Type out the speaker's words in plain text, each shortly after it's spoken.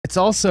It's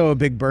also a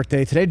big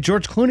birthday today.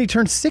 George Clooney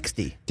turned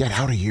 60. Get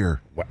out of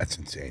here. Wow, that's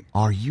insane.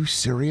 Are you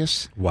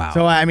serious? Wow.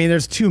 So, I mean,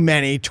 there's too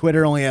many.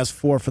 Twitter only has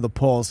 4 for the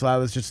poll, so I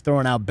was just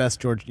throwing out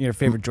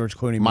favorite George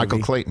Clooney movie. Michael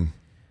Clayton.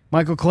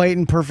 Michael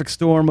Clayton, Perfect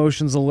Storm,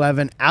 Ocean's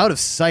 11, Out of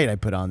Sight I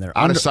put on there.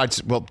 Out of Sight,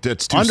 well,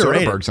 it's 2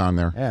 underrated. Soderberghs on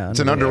there. Yeah, it's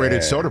an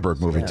underrated Soderbergh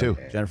movie, too.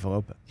 Jennifer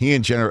Lopez. He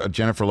and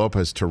Jennifer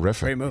Lopez,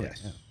 terrific. Great movie.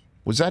 Yes. Yeah.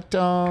 Was that...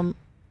 I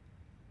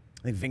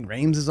think Ving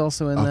Rhames is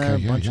also in there.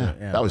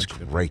 That was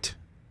great.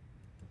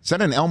 Is that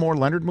an Elmore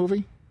Leonard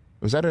movie?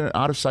 Was that an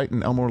Out of Sight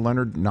and Elmore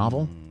Leonard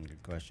novel?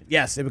 Good question.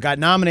 Yes, it got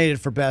nominated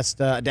for Best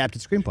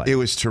Adapted Screenplay. It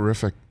was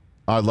terrific.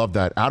 I love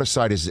that. Out of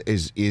Sight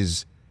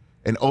is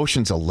and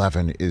Ocean's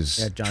 11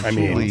 is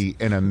truly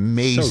an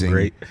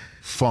amazing,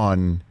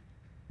 fun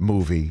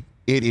movie.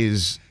 It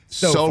is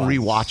so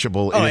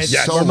rewatchable. It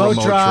is so remote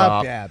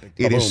drop. Yeah,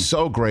 it is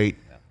so great,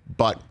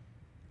 but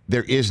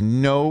there is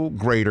no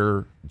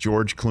greater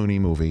George Clooney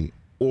movie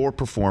or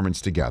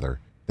performance together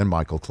than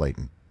Michael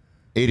Clayton.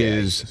 It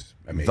is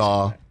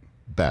the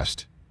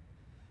best.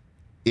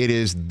 It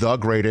is the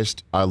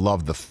greatest. I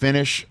love the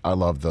finish. I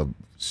love the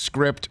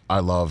script.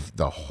 I love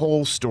the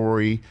whole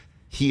story.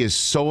 He is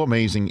so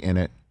amazing in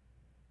it.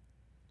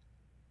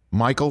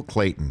 Michael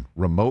Clayton,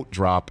 remote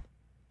drop.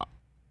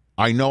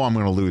 I know I'm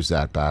going to lose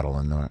that battle.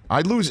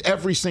 I lose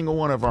every single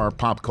one of our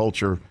pop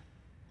culture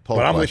poll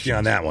But I'm questions. with you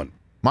on that one.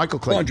 Michael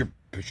Clayton.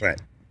 100%.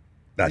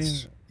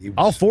 That's...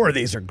 All 4 of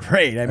these are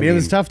great. I mean, it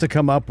was tough to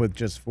come up with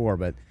just 4,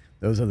 but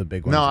those are the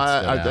big ones.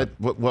 No,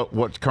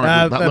 what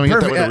current? Let me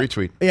get that with a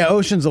retweet. Yeah,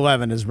 Ocean's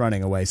 11 is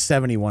running away,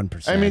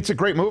 71%. I mean, it's a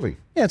great movie.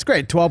 Yeah, it's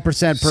great. 12%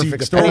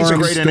 Perfect Storm.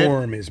 Perfect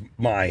Storm is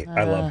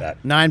I love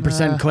that.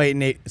 9%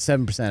 Clayton,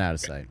 7% Out of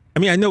Sight. I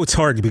mean, I know it's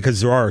hard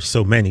because there are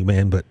so many,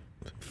 man, but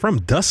From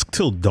Dusk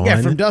Till Dawn.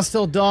 Yeah, From Dusk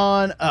Till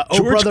Dawn.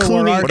 George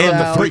Clooney and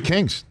the Three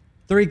Kings.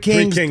 Three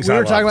Kings. We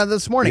were talking about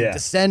this morning. Yeah.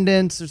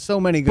 Descendants. There's so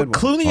many good ones.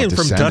 Clooney in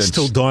From Dusk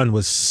Till Dawn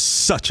was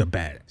such a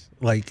badass.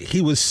 Like, he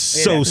was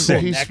so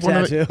sick.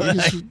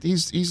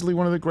 He's easily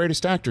one of the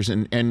greatest actors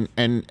and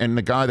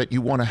the guy that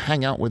you want to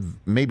hang out with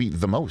maybe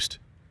the most.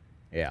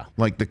 Yeah.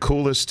 Like the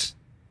coolest.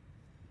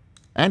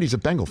 And he's a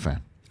Bengal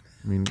fan.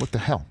 I mean, what the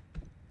hell?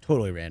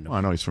 Totally random. Well,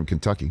 I know he's from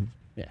Kentucky.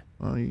 Yeah.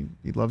 Well, he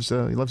loves the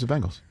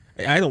Bengals.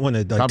 I don't want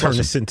to turn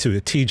this into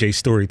a TJ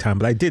story time,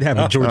 but I did have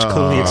a George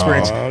Clooney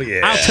experience. Oh, yeah.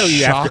 I'll tell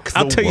you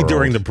I'll tell you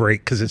during the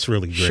break because it's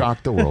really great.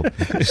 Shock the world.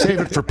 Save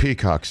it for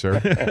Peacock,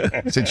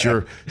 sir. Since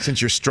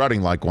you're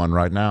strutting like one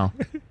right now.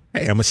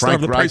 Hey, I'm a star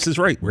of The Price is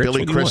Right. Rich,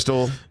 Billy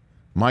Crystal,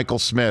 Michael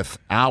Smith,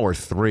 hour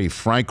 3.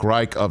 Frank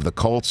Reich of the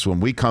Colts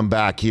when we come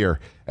back here.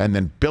 And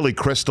then Billy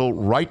Crystal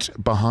right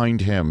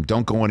behind him.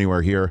 Don't go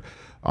anywhere here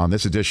on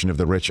this edition of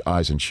the Rich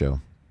Eisen Show.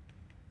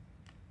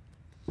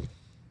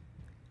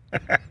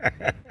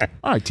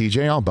 All right,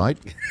 TJ, I'll bite.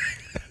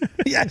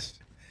 Yes.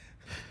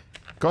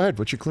 Go ahead.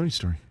 What's your Clooney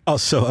story? Oh,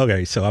 so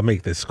I'll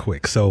make this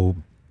quick. So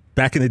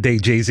back in the day,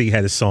 Jay-Z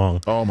had a song.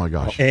 Oh my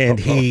gosh. And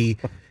he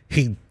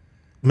in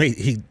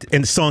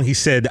the song he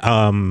said,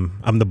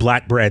 I'm the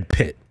Black Brad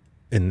Pitt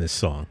in this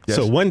song. Yes.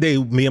 So one day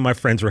me and my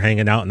friends were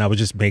hanging out and I was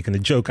just making a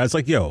joke. I was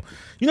like, yo,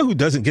 you know who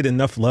doesn't get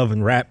enough love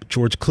in rap?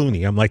 George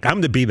Clooney. I'm like,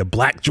 I'm to be the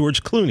Black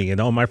George Clooney.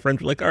 And all my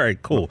friends were like, all right,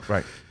 cool.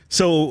 Right.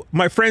 So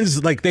my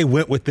friends, like, they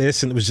went with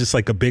this, and it was just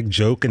like a big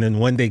joke. And then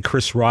one day,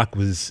 Chris Rock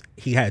I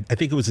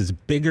think it was his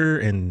Bigger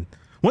and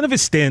one of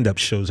his stand-up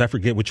shows. I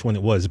forget which one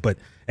it was, but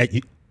at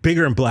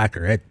Bigger and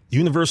Blacker at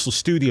Universal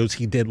Studios,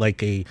 he did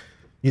like it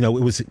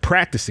was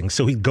practicing.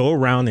 So he'd go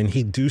around and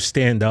he'd do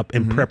stand-up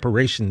in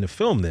preparation to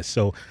film this.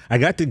 So I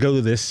got to go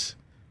to this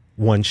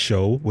one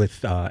show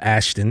with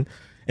Ashton,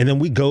 and then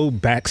we go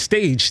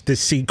backstage to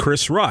see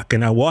Chris Rock.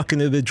 And I walk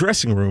into the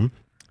dressing room,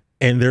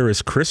 and there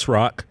is Chris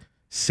Rock,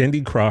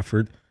 Cindy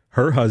Crawford,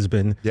 her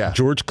husband,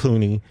 George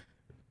Clooney,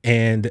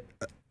 and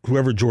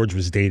whoever George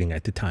was dating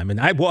at the time.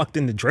 And I walked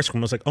in the dressing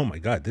room. I was like, oh, my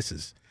God, this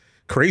is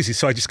crazy.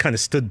 So I just kind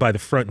of stood by the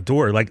front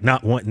door, like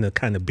not wanting to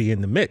kind of be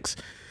in the mix.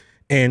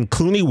 And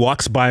Clooney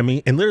walks by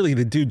me, and literally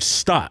the dude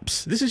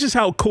stops. This is just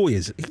how cool he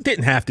is. He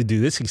didn't have to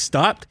do this. He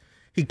stopped.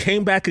 He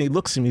came back, and he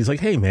looks at me. He's like,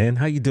 hey, man,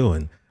 how you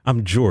doing?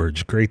 I'm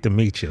George. Great to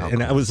meet you.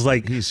 And I was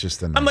like, he's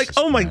just the nicest I'm like,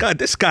 oh my God,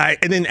 this guy.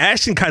 And then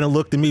Ashton kind of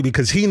looked at me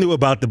because he knew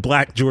about the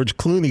Black George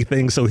Clooney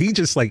thing. So he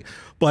just like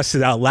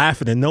busted out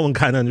laughing, and no one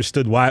kind of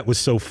understood why it was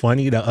so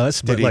funny to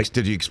us. But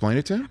did you explain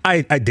it to him?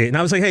 I did. And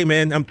I was like, hey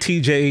man, I'm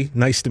TJ.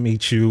 Nice to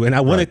meet you. And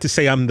I wanted to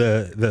say I'm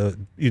the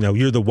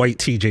you're the white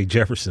TJ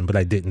Jefferson, but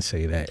I didn't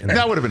say that. And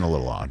that would have been a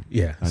little odd.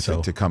 Yeah. I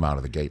think to come out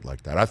of the gate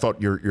like that. I thought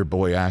your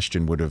boy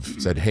Ashton would have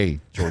said, hey,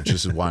 George,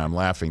 this is why I'm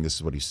laughing. This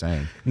is what he's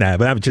saying. Nah,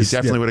 but I'm just he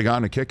definitely would have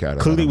gotten a kick out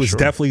of it. Clooney was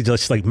definitely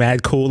just like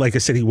mad cool. Like I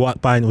said, he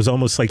walked by and it was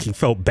almost like he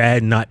felt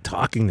bad not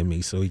talking to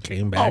me. So he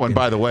came back. Oh, and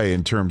by the way,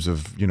 in terms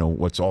of,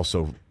 what's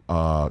also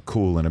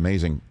cool and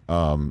amazing,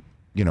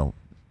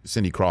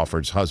 Cindy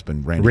Crawford's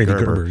husband, Randy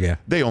Gerber,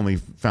 they only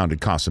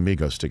founded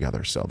Casamigos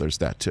together. So there's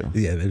that too.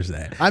 Yeah, there's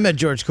that. I met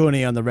George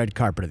Clooney on the red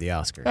carpet of the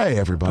Oscars. Hey,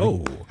 everybody.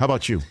 Oh. How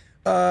about you?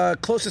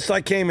 Closest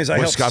I came is I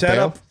Was helped Scott set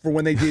Baio? up for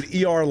when they did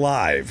ER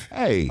Live.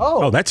 Hey,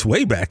 Oh, that's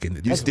way back in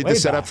the day. you did way the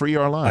setup back. for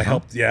ER Live. I huh?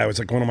 helped. Yeah, it was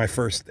like one of my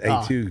first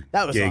A2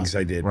 that was gigs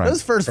awesome. I did. Right.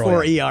 Those first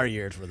Early 4 on. ER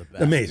years were the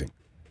best. Amazing.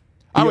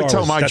 I would ER tell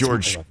was- my that's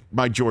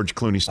George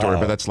Clooney story,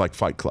 but that's like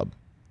Fight Club.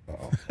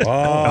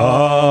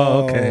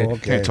 Oh, okay.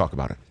 Can't talk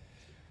about it.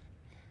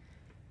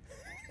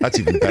 That's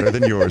even better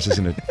than yours,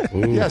 isn't it?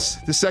 Yes,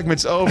 the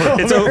segment's over.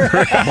 It's over.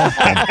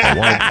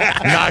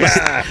 Nice.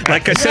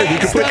 Like I said, you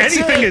can put That's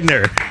anything it. in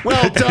there.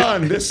 Well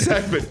done, this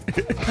segment.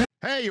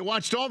 Hey, you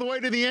watched all the way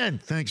to the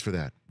end. Thanks for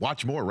that.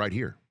 Watch more right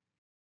here.